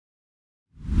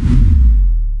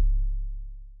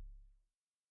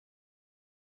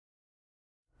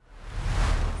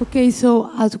Okay,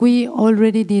 so as we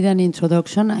already did an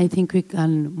introduction, I think we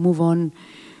can move on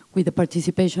with the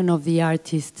participation of the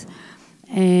artists.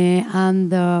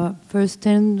 And the first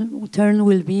turn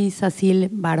will be Zazil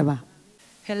Barba.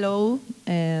 Hello,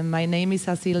 my name is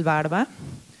Zazil Barba.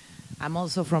 I'm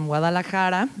also from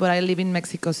Guadalajara, but I live in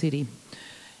Mexico City.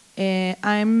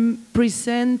 I'm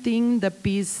presenting the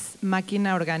piece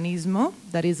Máquina Organismo,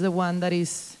 that is the one that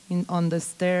is on the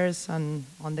stairs and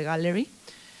on the gallery.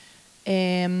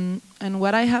 And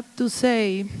what I have to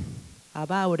say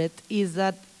about it is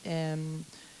that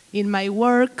in my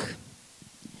work,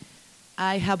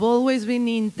 I have always been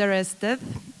interested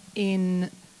in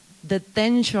the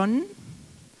tension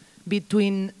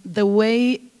between the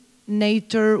way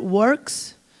nature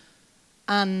works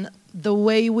and the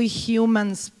way we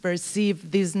humans perceive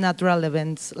these natural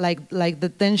events, like the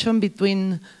tension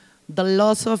between the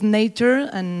laws of nature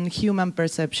and human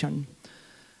perception.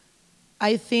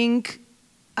 I think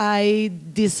I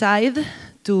decide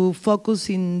to focus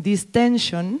in this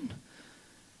tension,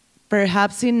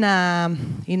 perhaps in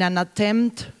an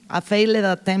attempt, a failed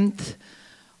attempt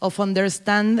of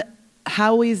understand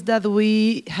how is that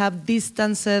we have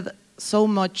distanced so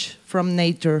much from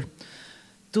nature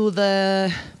to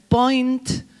the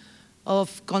point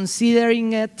of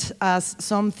considering it as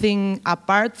something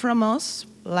apart from us,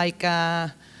 like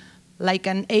an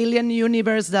alien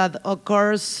universe that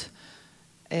occurs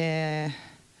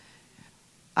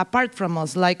apart from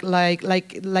us, like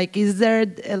is there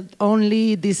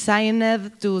only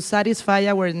designed to satisfy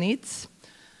our needs,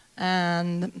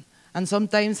 and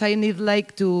sometimes I need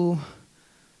like to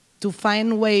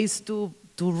find ways to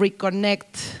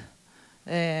reconnect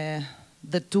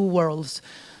the two worlds.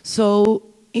 So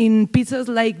in pieces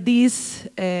like this,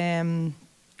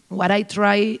 what I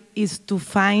try is to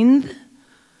find,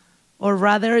 or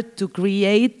rather to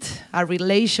create, a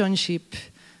relationship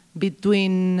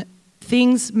between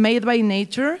things made by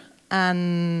nature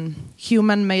and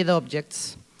human-made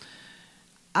objects.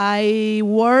 I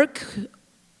work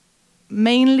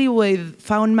mainly with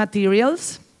found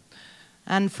materials,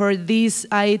 and for this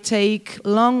I take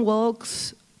long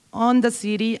walks on the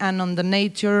city and on the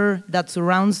nature that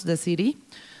surrounds the city,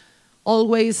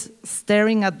 always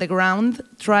staring at the ground,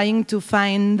 trying to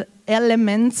find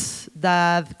elements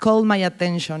that call my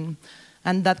attention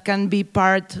and that can be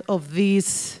part of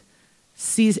this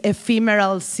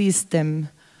ephemeral system.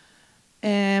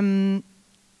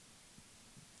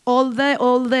 All the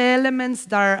elements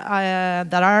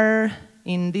that are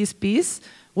in this piece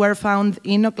were found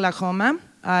in Oklahoma.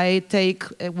 I take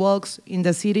walks in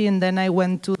the city, and then I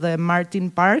went to the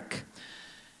Martin Park,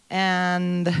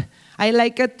 and I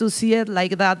like it to see it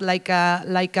like that, like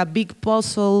a big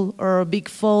puzzle or a big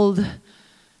fold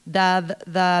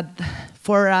that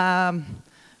for a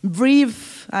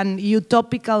brief and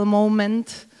utopical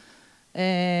moment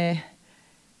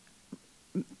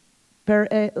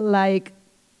like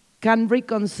can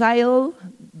reconcile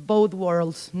both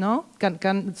worlds, no?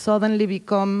 Can suddenly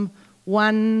become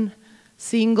one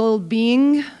single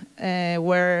being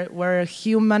where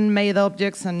human-made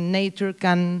objects and nature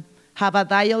can have a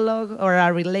dialogue or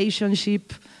a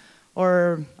relationship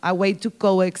or a way to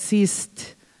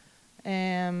coexist.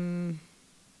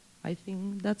 I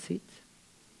think that's it.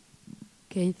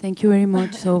 Okay, thank you very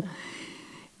much. So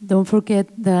don't forget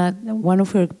that one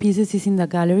of her pieces is in the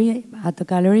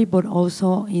gallery, but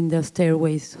also in the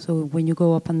stairways. So when you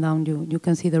go up and down, you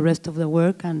can see the rest of the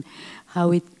work and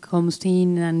how it comes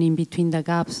in and in between the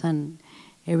gaps and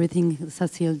everything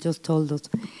Zazil just told us.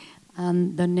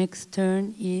 And the next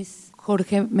turn is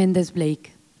Jorge Méndez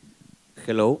Blake.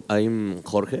 Hello, I'm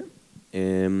Jorge.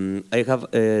 I have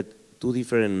two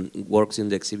different works in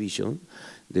the exhibition.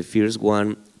 The first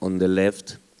one on the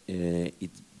left,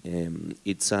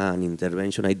 it's an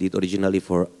intervention I did originally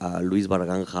for Luis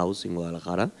Barragán house in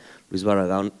Guadalajara. Luis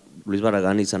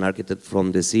Barragán is an architect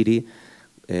from the city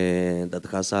that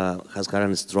has had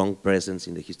a strong presence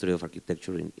in the history of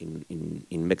architecture in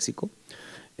Mexico.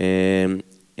 And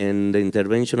the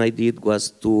intervention I did was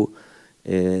to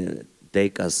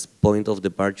take as point of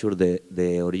departure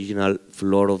the original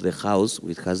floor of the house,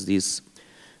 which has this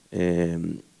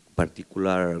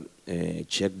particular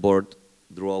checkboard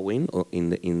drawing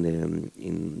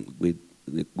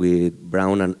with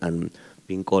brown and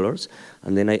pink colors,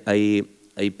 and then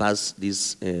I pass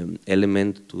this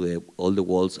element to all the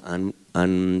walls and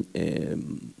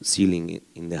ceiling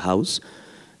in the house,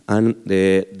 and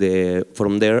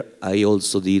from there I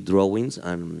also did drawings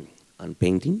and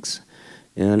paintings,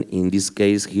 and in this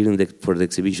case here for the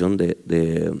exhibition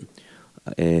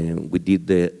we did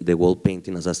the wall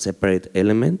painting as a separate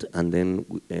element, and then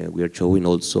we are showing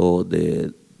also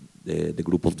the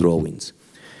group of drawings.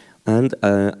 And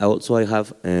also I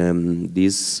have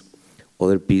this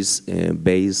other piece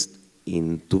based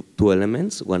in two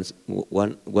elements.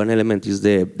 One element is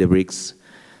the bricks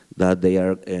that they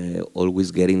are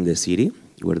always getting in the city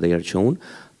where they are shown,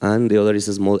 and the other is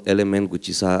a small element which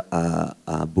is a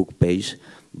book page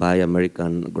by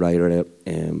American writer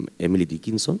Emily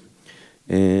Dickinson.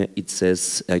 It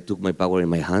says, "I took my power in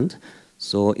my hand."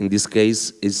 So in this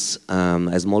case, it's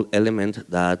a small element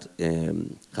that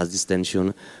has this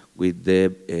tension with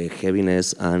the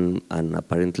heaviness and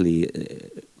apparently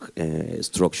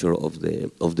structure of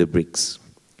the bricks.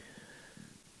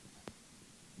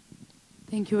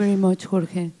 Thank you very much,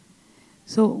 Jorge.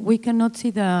 So we cannot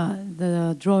see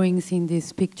the drawings in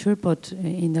this picture, but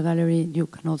in the gallery you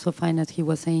can also find, as he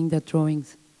was saying, the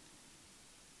drawings.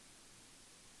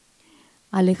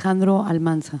 Alejandro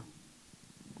Almanza.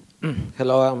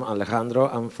 Hello, I'm Alejandro.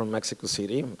 I'm from Mexico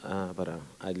City, but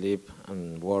I live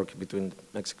and work between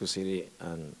Mexico City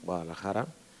and Guadalajara.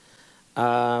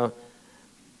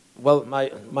 Well,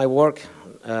 my work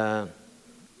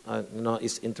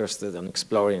is interested in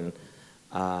exploring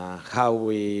how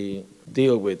we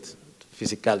deal with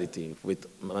physicality, with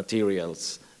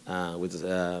materials, with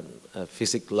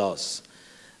physics laws,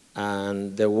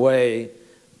 and the way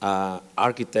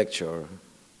architecture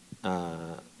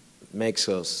makes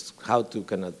us, how to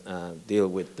kind of deal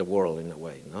with the world in a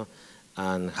way, no?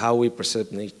 And how we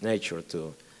perceive nature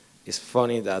too. It's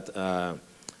funny that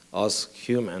us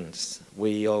humans,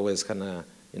 we always kind of,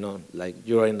 like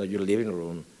you're in your living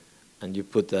room and you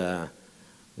put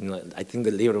I think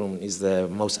the living room is the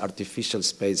most artificial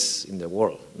space in the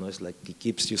world. It's like it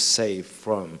keeps you safe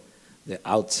from the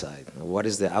outside. What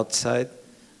is the outside?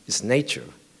 It's nature.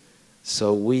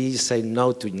 So we say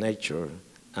no to nature,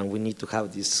 and we need to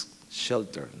have this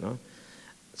shelter. No?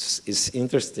 It's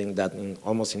interesting that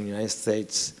almost in the United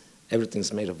States,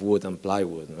 everything's made of wood and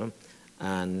plywood. No?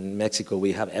 And in Mexico,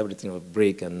 we have everything of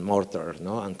brick and mortar,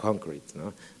 no? And concrete.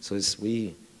 No? So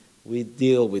we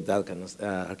deal with that kind of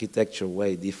architecture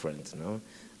way different. No?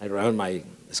 I remember my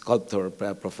sculptor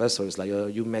professor is like, "Oh,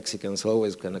 you Mexicans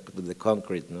always kind of do the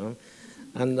concrete." No?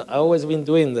 And I've always been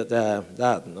doing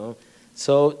that. No?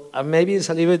 So maybe it's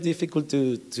a little bit difficult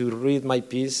to read my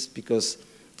piece because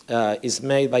it's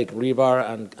made by rebar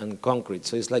and concrete.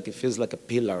 So it's like, it feels like a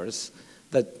pillars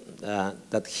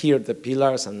that here the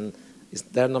pillars, and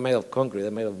they're not made of concrete,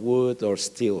 they're made of wood or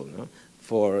steel. No?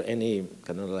 For any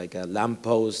kind of like a lamp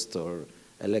post or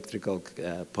electrical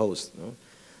post. No?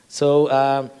 So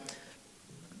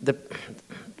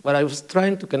what I was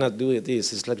trying to kind of do with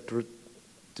this is like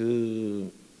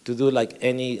to do like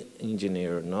any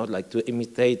engineer, no? Like to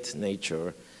imitate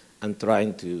nature and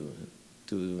trying to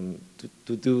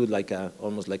do like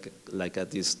almost like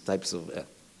these types of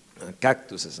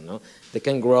cactuses. No? They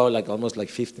can grow like almost like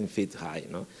 15 feet high.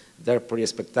 No? They're pretty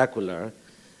spectacular.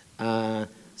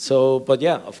 But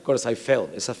yeah, of course I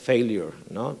failed. It's a failure,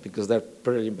 no? Because they're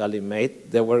pretty badly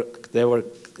made. They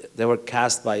were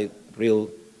cast by real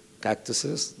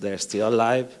cactuses. They're still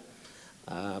alive.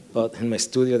 But in my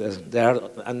studio,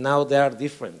 now they are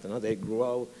different. You know? They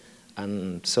grow,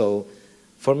 and so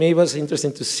for me it was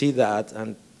interesting to see that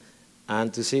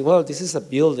and to see, well, this is a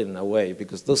building in a way,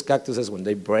 because those cactuses, when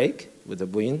they break with the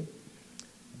wind,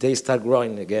 they start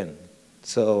growing again.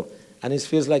 So. And it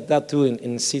feels like that too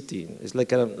in city. It's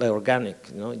like organic,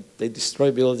 you know. They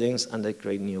destroy buildings and they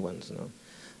create new ones, you know.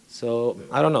 So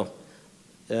I don't know.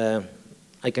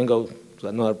 I can go to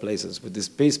another places with this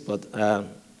piece, but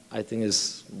I think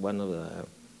it's one of the.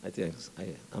 I think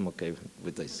I'm okay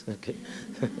with this. Okay.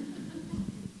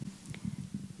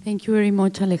 Thank you very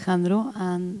much, Alejandro.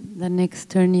 And the next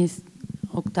turn is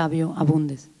Octavio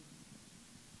Abúndez.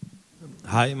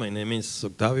 Hi, my name is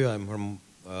Octavio. I'm from.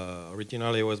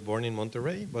 Originally, I was born in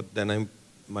Monterrey, but then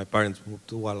my parents moved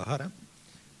to Guadalajara,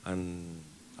 and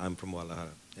I'm from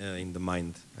Guadalajara, in the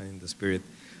mind and in the spirit.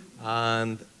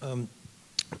 And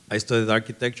I studied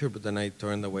architecture, but then I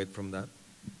turned away from that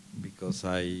because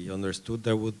I understood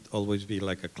there would always be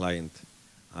like a client,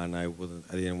 and I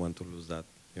didn't want to lose that,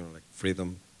 like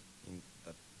freedom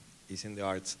that is in the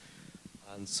arts.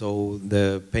 And so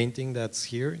the painting that's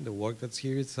here, the work that's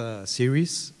here, is a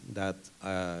series that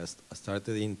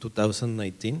started in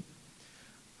 2019,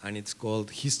 and it's called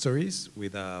Histories,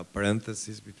 with a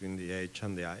parenthesis between the H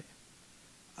and the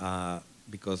I,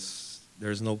 because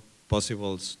there's no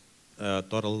possible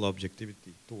total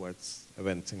objectivity towards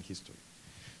events in history.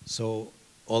 So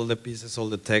all the pieces, all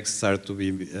the texts are to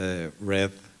be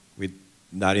read with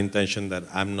that intention that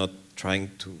I'm not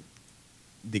trying to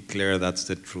declare that's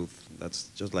the truth. That's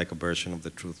just like a version of the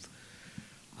truth.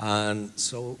 And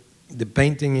so the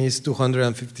painting is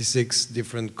 256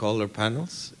 different color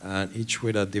panels, and each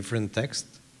with a different text.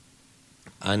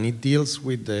 And it deals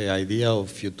with the idea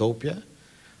of utopia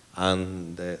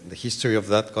and the history of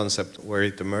that concept, where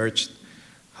it emerged,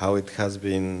 how it has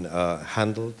been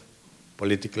handled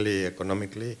politically,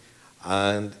 economically,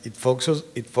 and it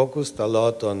focused a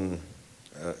lot on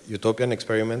utopian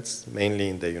experiments, mainly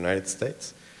in the United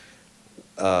States,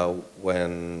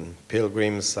 when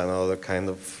pilgrims and other kind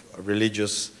of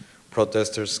religious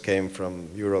protesters came from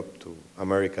Europe to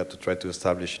America to try to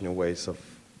establish new ways of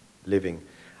living.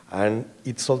 And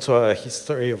it's also a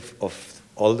history of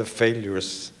all the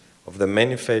failures, of the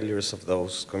many failures of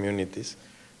those communities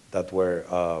that were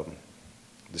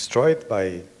destroyed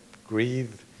by greed,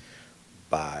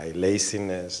 by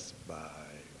laziness, by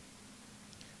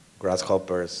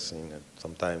grasshoppers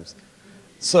sometimes.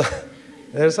 So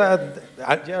there's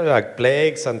like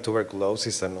plagues and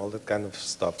tuberculosis and all that kind of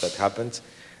stuff that happens.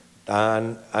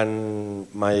 And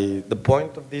the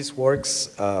point of these works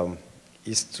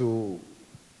is to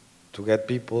get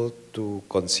people to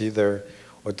consider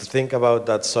or to think about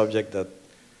that subject that,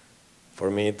 for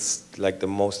me, it's like the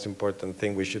most important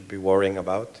thing we should be worrying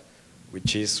about,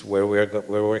 which is where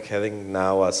we're heading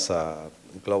now as a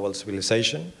global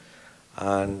civilization,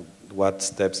 and what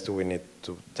steps do we need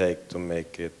to take to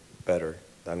make it better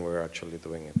than we're actually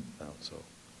doing it now. So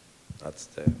that's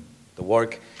the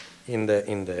work in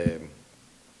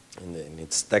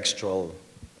its textual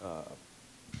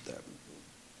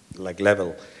like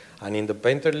level. And in the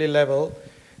painterly level,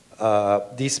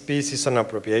 this piece is an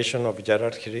appropriation of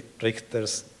Gerhard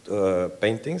Richter's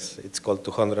paintings. It's called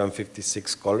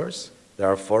 256 Colors. There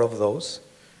are 4 of those.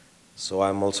 So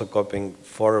I'm also copying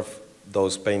 4 of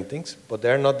those paintings, but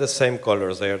they're not the same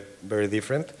colors. They are very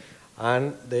different.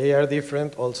 And they are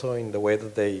different also in the way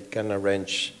that they can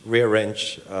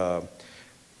rearrange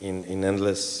in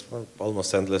endless,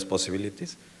 almost endless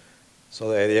possibilities. So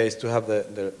the idea is to have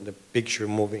the picture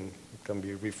moving. It can be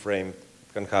reframed,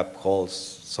 it can have holes,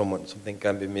 something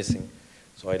can be missing.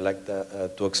 So I like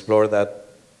to explore that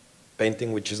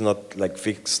painting, which is not like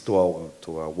fixed to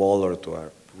a wall or to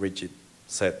a rigid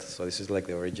set. So this is like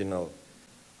the original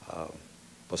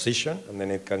position, and then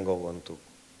it can go on to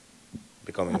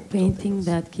becoming a painting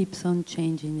that keeps on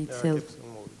changing itself. Keeps on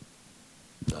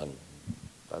moving. And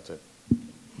that's it.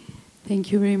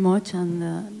 Thank you very much. And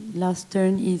the last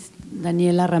turn is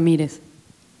Daniela Ramírez.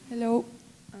 Hello,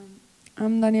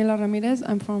 I'm Daniela Ramírez.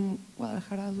 I'm from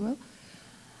Guadalajara as well.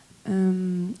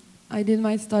 I did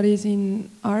my studies in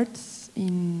arts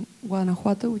in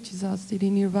Guanajuato, which is a city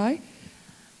nearby.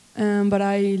 But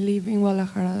I live in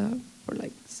Guadalajara for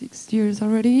like 6 years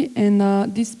already. And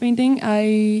this painting,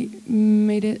 I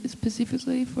made it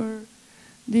specifically for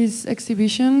this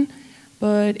exhibition,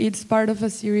 but it's part of a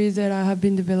series that I have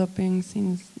been developing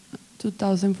since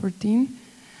 2014.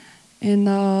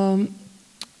 And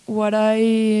what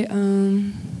I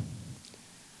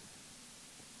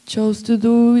chose to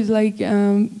do is like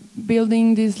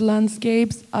building these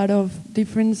landscapes out of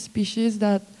different species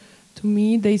that, to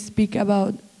me, they speak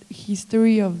about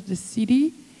history of the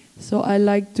city. So I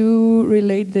like to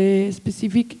relate the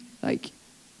specific like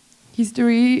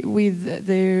history with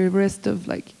the rest of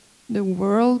like the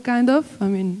world, kind of. I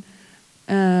mean,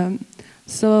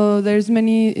 so there's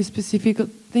many specific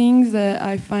things that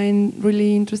I find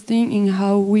really interesting in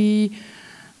how we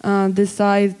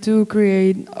decide to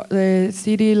create the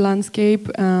city landscape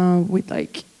with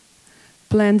like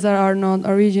plants that are not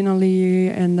originally,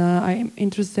 and I'm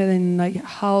interested in like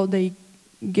how they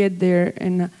get there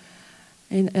and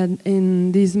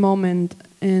in this moment.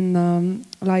 And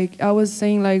like I was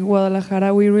saying, like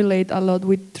Guadalajara, we relate a lot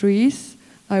with trees.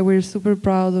 Like we're super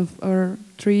proud of our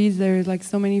trees. There's like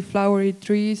so many flowery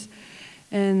trees,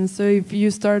 and so if you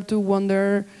start to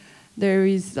wonder, there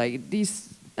is like this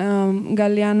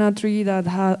Galliana tree that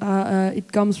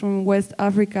it comes from West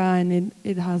Africa, and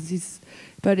it has this,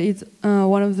 but it's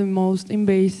one of the most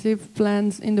invasive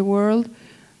plants in the world,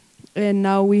 and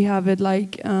now we have it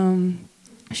like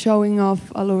showing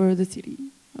off all over the city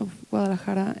of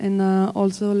Guadalajara. And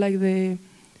also like the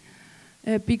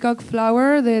peacock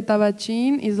flower, the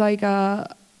tabachín, is like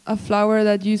a flower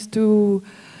that used to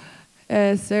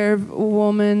serve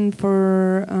women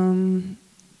for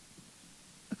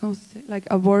like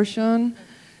abortion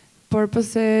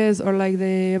purposes, or like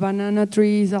the banana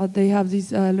trees, they have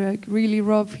this like really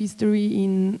rough history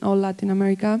in all Latin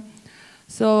America.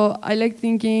 So I like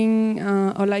thinking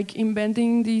or like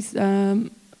inventing these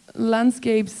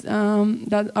landscapes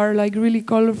that are like really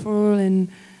colorful and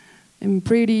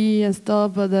pretty and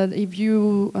stuff, but that if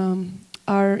you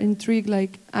are intrigued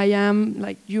like I am,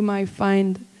 like you might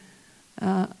find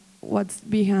what's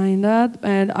behind that.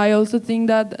 And I also think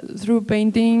that through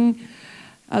painting,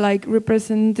 like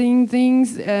representing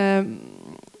things,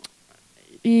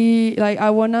 like I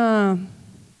wanna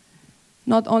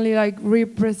not only like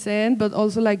represent, but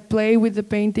also like play with the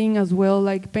painting as well.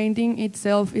 Like painting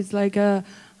itself is like an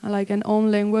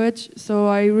own language. So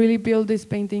I really build these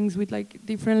paintings with like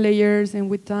different layers and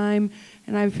with time.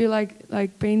 And I feel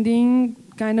like painting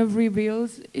kind of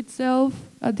reveals itself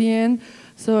at the end.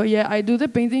 So yeah, I do the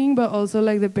painting, but also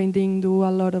like the painting do a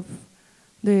lot of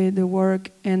the work.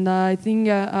 And I think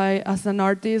I, as an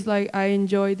artist, like I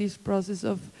enjoy this process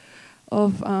of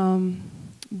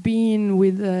being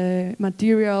with the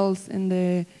materials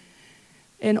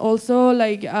and also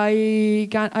like I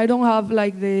don't have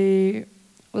like the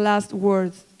last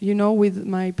words, you know, with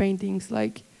my paintings.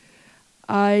 Like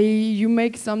you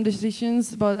make some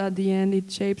decisions, but at the end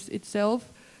it shapes itself.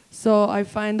 So I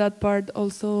find that part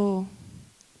also,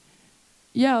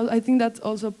 yeah, I think that's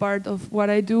also part of what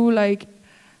I do, like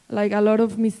a lot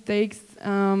of mistakes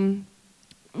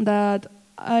that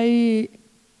I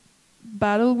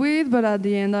battle with, but at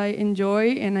the end I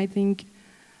enjoy, and I think,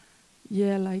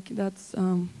 yeah, like that's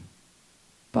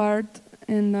part.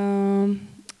 And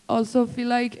also feel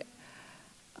like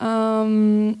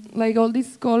all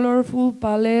this colorful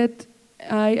palette,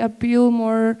 I appeal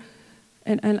more,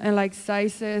 and like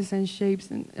sizes and shapes,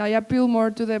 and I appeal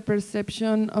more to the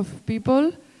perception of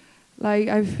people. Like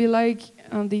I feel like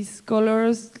these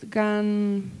colors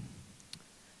can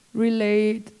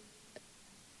relate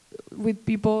with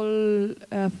people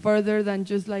further than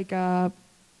just like a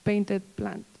painted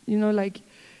plant. You know, like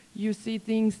you see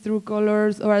things through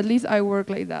colors, or at least I work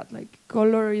like that. Like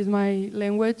color is my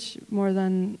language more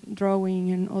than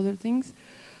drawing and other things.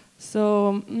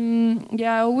 So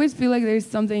yeah, I always feel like there's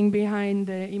something behind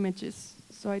the images.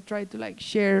 So I try to like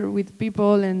share with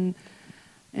people, and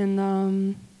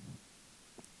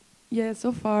yeah,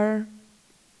 so far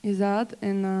is that.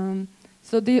 And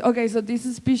so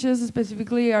these species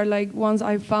specifically are like ones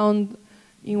I found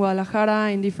in Guadalajara,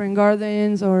 in different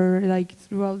gardens, or like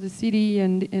throughout the city,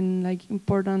 and in like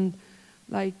important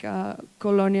like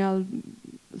colonial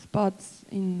spots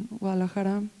in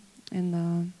Guadalajara.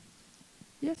 And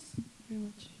yes, very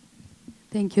much.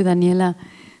 Thank you, Daniela.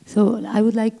 So I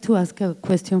would like to ask a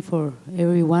question for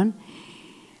everyone.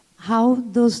 How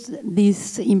does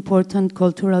these important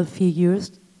cultural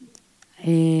figures,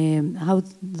 how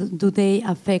do they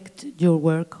affect your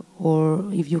work, or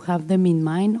if you have them in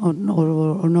mind, or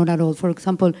not at all? For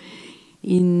example,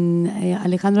 in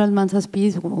Alejandro Almanza's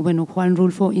piece, when Juan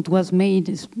Rulfo, it was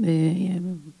made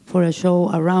for a show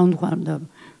around the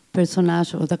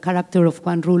personage or the character of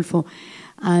Juan Rulfo.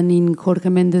 And in Jorge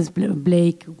Méndez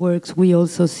Blake works, we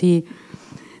also see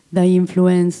the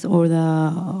influence or the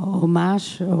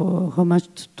homage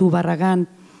to Barragan.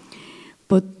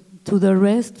 But to the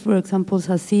rest, for example,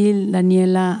 Zazil,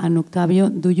 Daniela, and Octavio,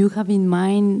 do you have in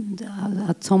mind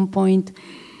at some point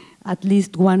at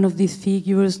least one of these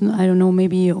figures? I don't know,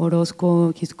 maybe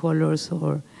Orozco, his colors,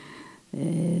 or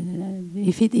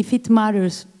if it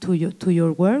matters to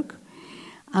your work.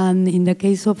 And in the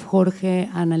case of Jorge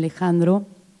and Alejandro,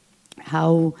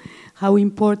 how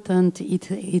important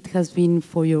it has been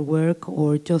for your work,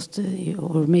 or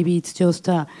maybe it's just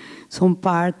some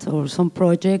part or some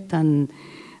project, and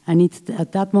it's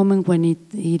at that moment when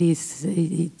it's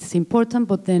important,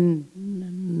 but then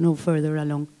no further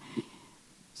along.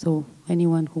 So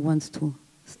anyone who wants to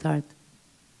start?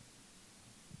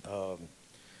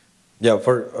 Yeah,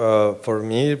 for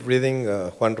me, reading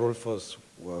Juan Rulfo's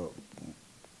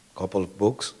couple of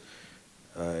books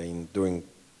during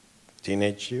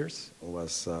teenage years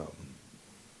was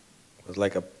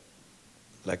like a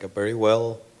very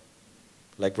well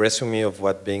resume of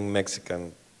what being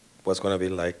Mexican was going to be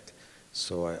like.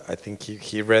 So I think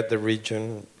he read the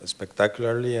region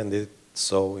spectacularly, and did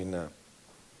so in a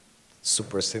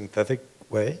super synthetic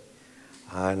way,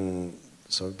 and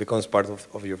so it becomes part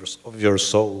of your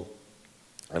soul.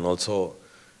 And also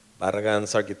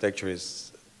Barragan's architecture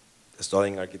is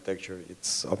studying architecture.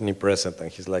 It's omnipresent,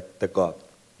 and he's like the god,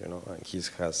 you know. And he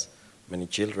has many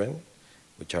children,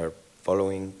 which are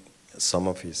following some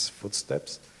of his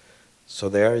footsteps. So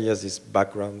they are just these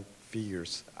background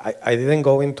figures. I didn't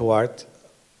go into art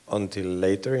until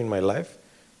later in my life,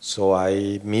 so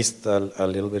I missed a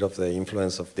little bit of the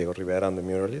influence of Diego Rivera and the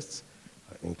muralists,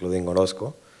 including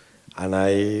Orozco. And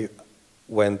I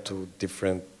went to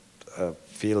different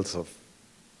fields of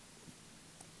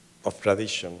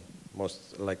tradition,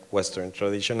 most like Western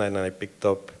tradition, and I picked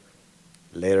up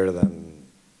later than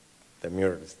the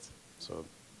muralists. So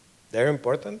they're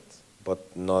important, but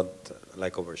not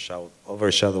like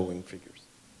overshadowing figures.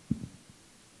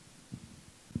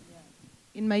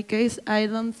 In my case, I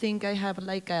don't think I have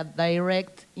like a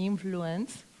direct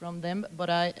influence from them, but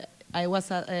I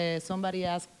was, somebody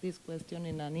asked this question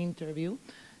in an interview,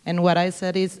 and what I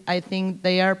said is, I think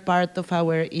they are part of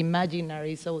our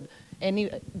imaginary, so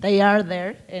they are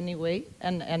there anyway,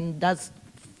 and that's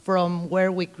from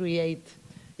where we create.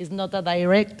 It's not a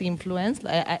direct influence,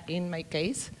 in my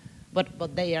case,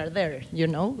 but they are there, you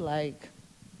know, like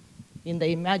in the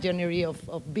imaginary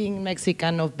of being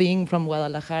Mexican, of being from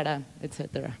Guadalajara,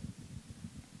 etc.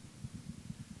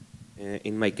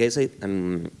 In my case, I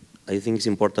think it's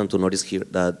important to notice here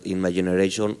that in my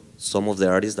generation, some of the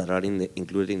artists that are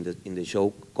included in the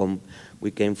show, we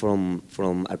came from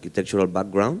architectural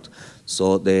background.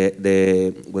 So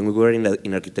when we were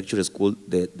in architecture school,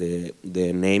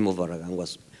 the name of Barragán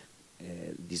was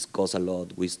discussed a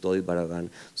lot. We studied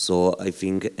Barragán. So I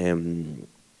think in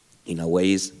a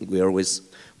way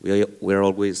we're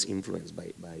always influenced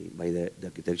by the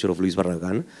architecture of Luis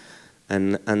Barragán.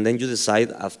 And then you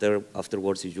decide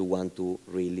afterwards if you want to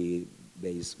really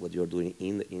base what you're doing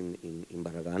in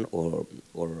Barragán or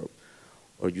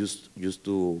just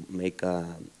to make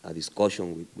a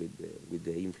discussion with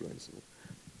the influence.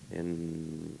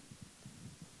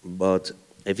 But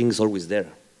I think it's always there,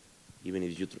 even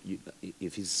if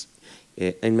it's.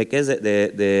 In my case,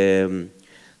 the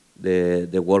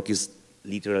work is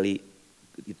literally,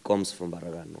 it comes from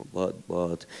Barragán, no?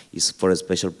 But it's for a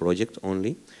special project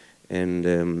only. And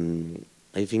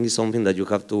I think it's something that you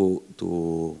have to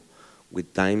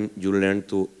with time, you learn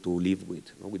to live with,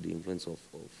 you know, with the influence of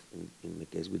in the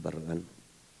case with Barragán.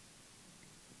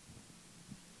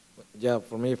 Yeah,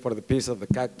 for me, for the piece of the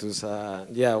cactus,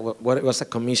 yeah, what it was a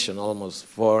commission almost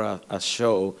for a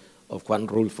show of Juan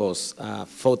Rulfo's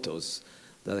photos.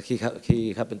 That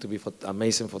he happened to be an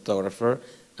amazing photographer,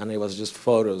 and it was just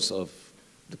photos of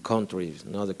the country,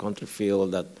 you know, the country feel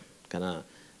that kind of.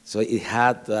 So it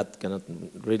had that kind of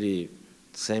really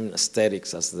same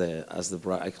aesthetics as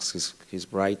his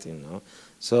writing, no?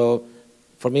 So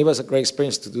for me, it was a great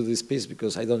experience to do this piece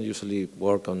because I don't usually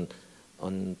work on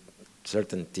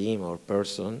certain theme or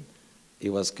person.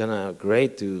 It was kind of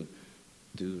great to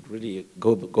really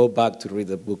go back to read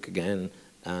the book again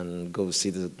and go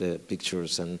see the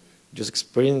pictures and just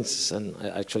experience. And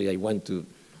I went to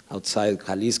outside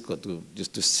Jalisco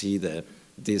just to see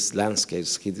these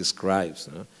landscapes he describes.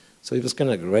 You know? So it was kind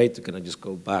of great to kind of just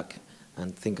go back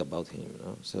and think about him. You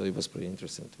know? So it was pretty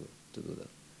interesting to do that.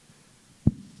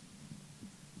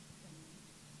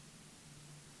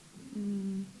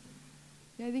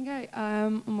 Yeah, I think I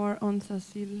am more on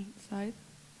Zazil's side.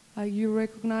 You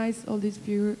recognize all these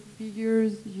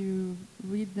figures, you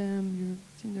read them, you've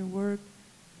seen their work,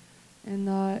 and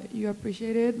you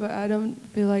appreciate it, but I don't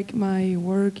feel like my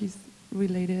work is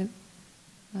related.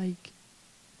 Like,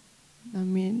 I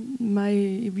mean,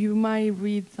 if you might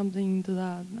read something to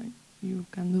that, like, you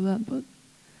can do that, but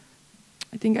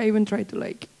I think I even try to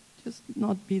like just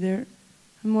not be there.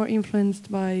 I'm more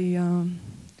influenced by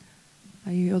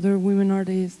other women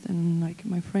artists and like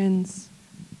my friends,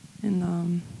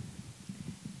 and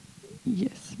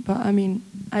yes, but I mean,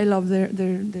 I love their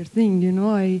thing, you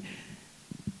know. I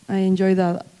enjoy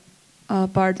that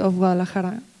part of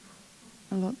Guadalajara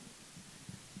a lot.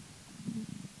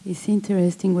 It's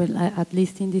interesting, well, at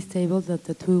least in this table, that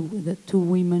the two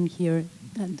women here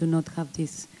do not have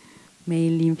this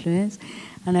male influence.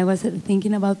 And I was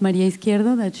thinking about María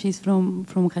Izquierdo, that she's from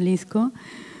Jalisco,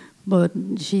 but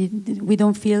we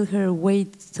don't feel her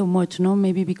weight so much, no?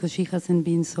 Maybe because she hasn't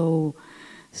been so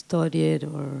studied,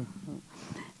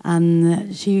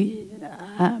 and she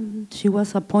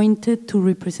was appointed to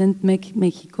represent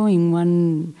Mexico in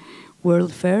one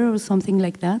World Fair or something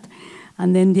like that.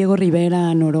 And then Diego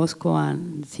Rivera and Orozco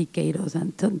and Siqueiros,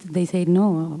 and they say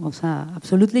no, o sea,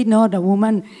 absolutely not. A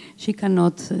woman, she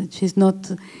cannot,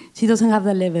 she doesn't have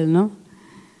the level, no?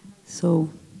 So,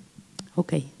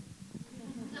 okay.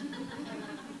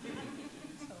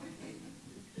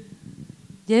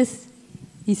 Yes,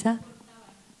 Isa?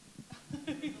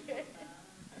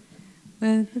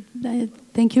 Well,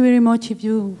 thank you very much. If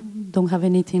you don't have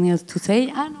anything else to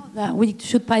say, no, we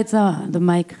should pass the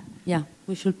mic. Yeah,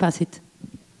 we should pass it.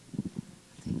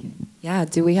 Yeah,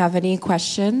 do we have any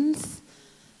questions?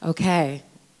 Okay.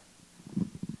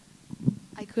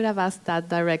 I could have asked that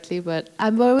directly, but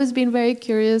I've always been very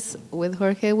curious with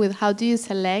Jorge, with how do you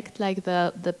select like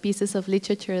the pieces of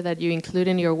literature that you include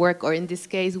in your work, or in this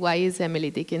case, why is Emily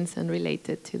Dickinson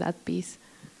related to that piece?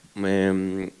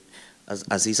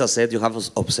 As Isa said, you have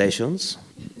obsessions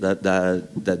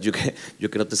that you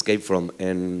cannot escape from,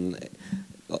 and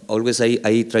always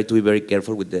I try to be very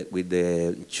careful with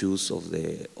the choose of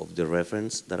the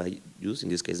reference that I use. In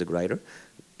this case, the writer.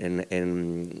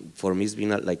 and for me, it's been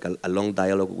like a long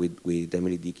dialogue with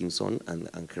Emily Dickinson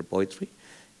and her poetry,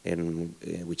 and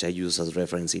which I use as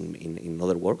reference in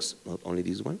other works, not only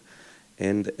this one.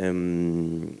 And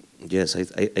yes,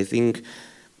 I think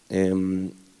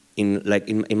in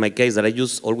my case that I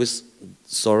use always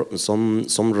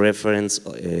some reference,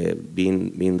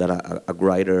 being that a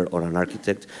writer or an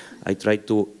architect, I try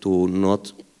to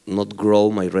not grow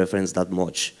my reference that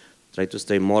much. Try to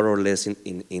stay more or less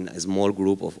in a small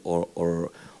group of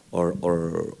or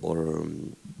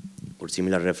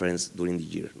similar reference during the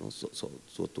year, no? So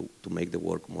to make the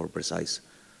work more precise.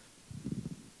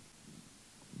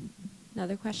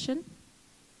 Another question?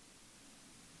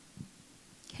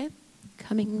 Okay,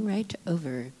 coming right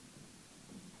over.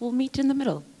 We'll meet in the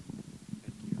middle.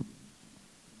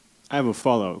 I have a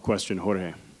follow-up question,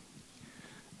 Jorge.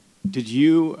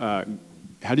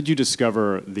 How did you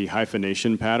discover the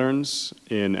hyphenation patterns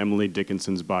in Emily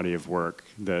Dickinson's body of work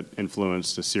that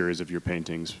influenced a series of your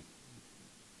paintings?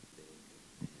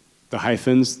 The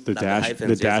hyphens, the dashes?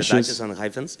 The dashes and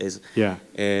hyphens is, yeah.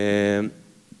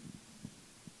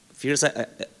 First,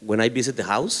 when I visit the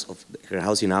house of her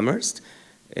house in Amherst,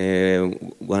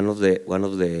 one of the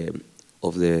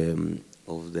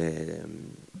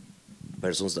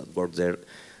persons that work there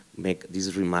make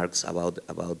these remarks about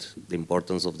the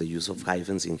importance of the use of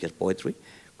hyphens in her poetry,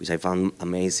 which I found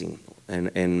amazing.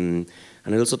 And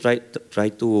I also try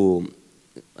to.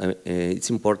 It's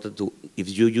important to, if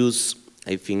you use,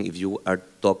 I think if you are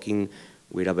talking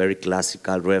with a very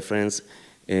classical reference,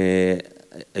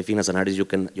 I think as an artist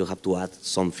you have to add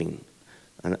something,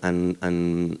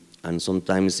 and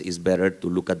sometimes it's better to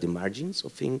look at the margins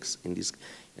of things.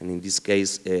 In this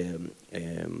case,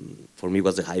 for me,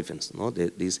 was the hyphens. No,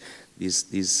 this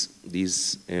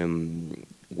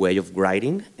way of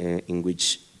writing in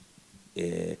which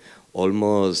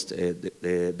almost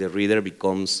the reader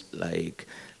becomes like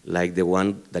the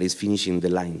one that is finishing the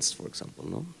lines, for example,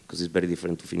 no? Because it's very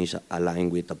different to finish a line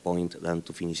with a point than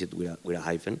to finish it with a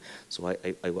hyphen. So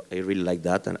I really like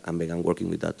that and began working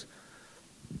with that.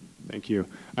 Thank you.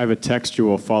 I have a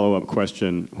textual follow-up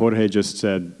question. Jorge just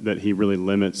said that he really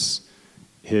limits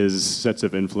his sets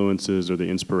of influences or the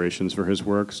inspirations for his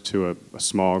works to a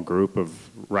small group of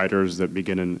writers that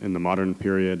begin in the modern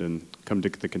period and come to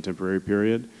the contemporary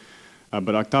period.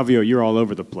 But Octavio, you're all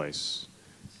over the place.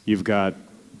 You've got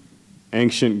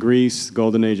ancient Greece,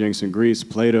 Golden Age ancient Greece,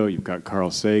 Plato, you've got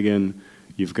Carl Sagan,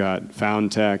 you've got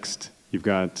found text, you've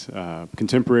got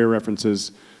contemporary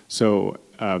references. So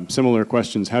similar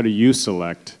questions, how do you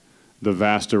select the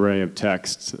vast array of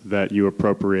texts that you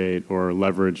appropriate or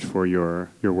leverage for your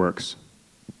works?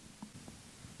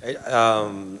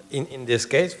 In this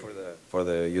case, for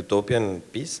the utopian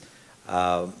piece,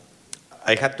 I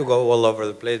had to go all over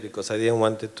the place because I didn't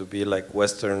want it to be like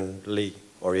Westernly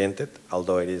oriented,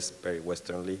 although it is very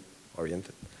Westernly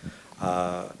oriented.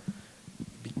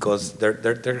 Because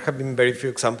there have been very few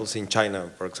examples in China,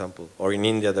 for example, or in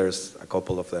India there's a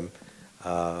couple of them.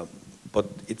 But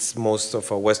it's most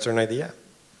of a Western idea,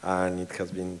 and it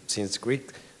has been since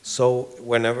Greek. So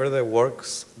whenever the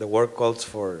work calls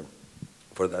for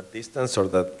that distance or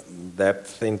that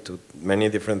depth into many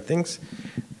different things,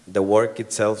 the work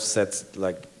itself sets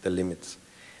like the limits,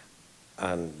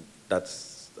 and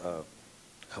that's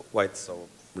why it's so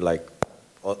like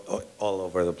all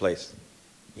over the place.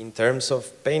 In terms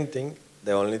of painting,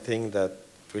 the only thing that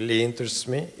really interests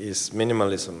me is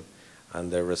minimalism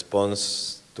and the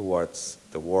response towards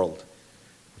the world.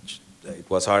 It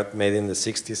was art made in the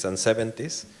 60s and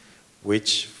 70s,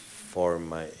 which,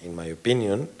 in my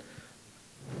opinion,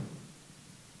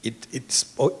 it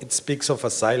speaks of a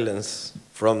silence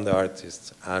from the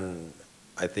artists, and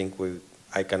I think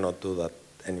I cannot do that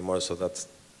anymore. So that's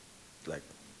like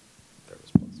the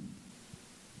response.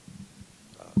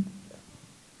 Yeah.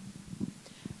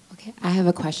 Okay, I have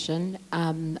a question.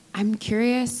 I'm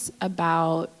curious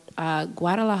about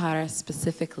Guadalajara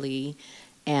specifically,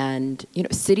 and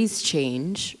cities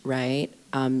change, right?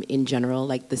 In general,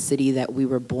 like the city that we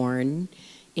were born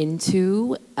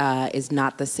into is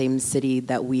not the same city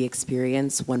that we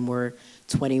experience when we're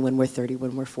 20, when we're 30,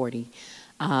 when we're 40.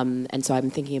 And so I'm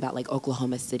thinking about like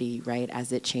Oklahoma City, right,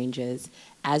 as it changes.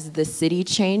 As the city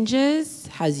changes,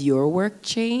 has your work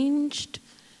changed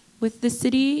with the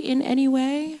city in any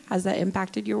way? Has that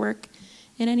impacted your work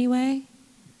in any way?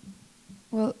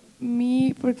 Well,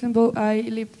 me, for example, I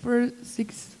lived for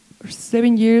 6 or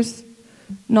 7 years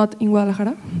not in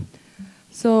Guadalajara.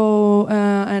 So,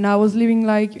 and I was living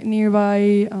like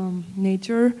nearby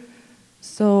nature.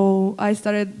 So I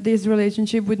started this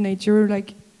relationship with nature,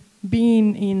 like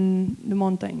being in the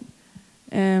mountain.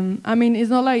 I mean, it's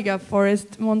not like a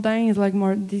forest mountain, it's like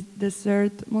more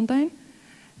desert mountain.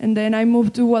 And then I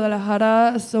moved to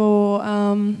Guadalajara, so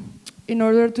in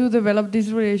order to develop this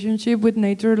relationship with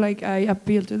nature, like I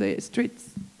appeal to the streets.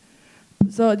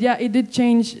 So yeah, it did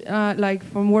change, like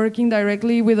from working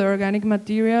directly with organic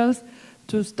materials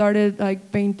to started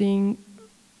like painting.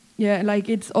 Yeah, like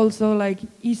it's also like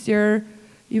easier.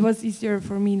 It was easier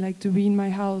for me like to be in my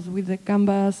house with the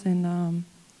canvas and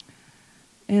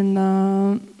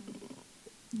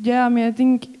yeah, I mean, I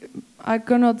think I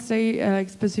cannot say like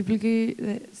specifically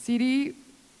the city,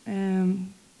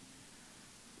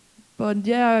 but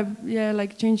yeah,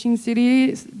 like changing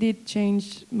cities did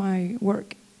change my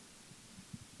work.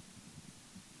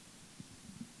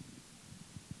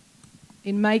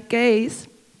 In my case,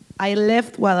 I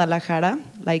left Guadalajara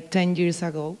like 10 years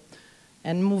ago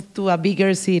and moved to a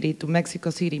bigger city, to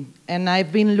Mexico City. And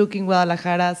I've been looking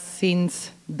Guadalajara since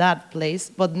that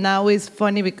place, but now it's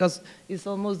funny because it's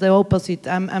almost the opposite.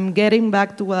 I'm getting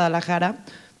back to Guadalajara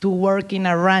to work in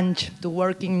a ranch, to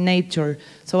work in nature.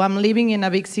 So I'm living in a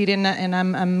big city and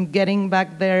I'm getting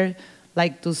back there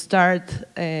like to start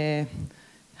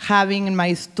having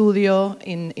my studio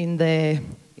in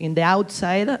the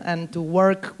outside and to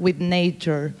work with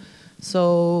nature.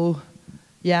 So,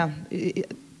 yeah,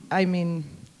 I mean,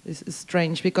 it's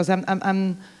strange because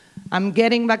I'm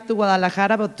getting back to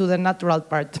Guadalajara, but to the natural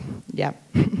part. Yeah.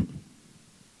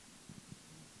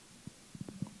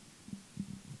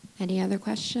 Any other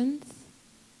questions?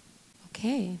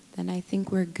 Okay, then I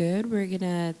think we're good. We're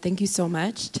gonna thank you so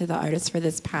much to the artists for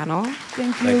this panel.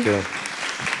 Thank you. Thank you.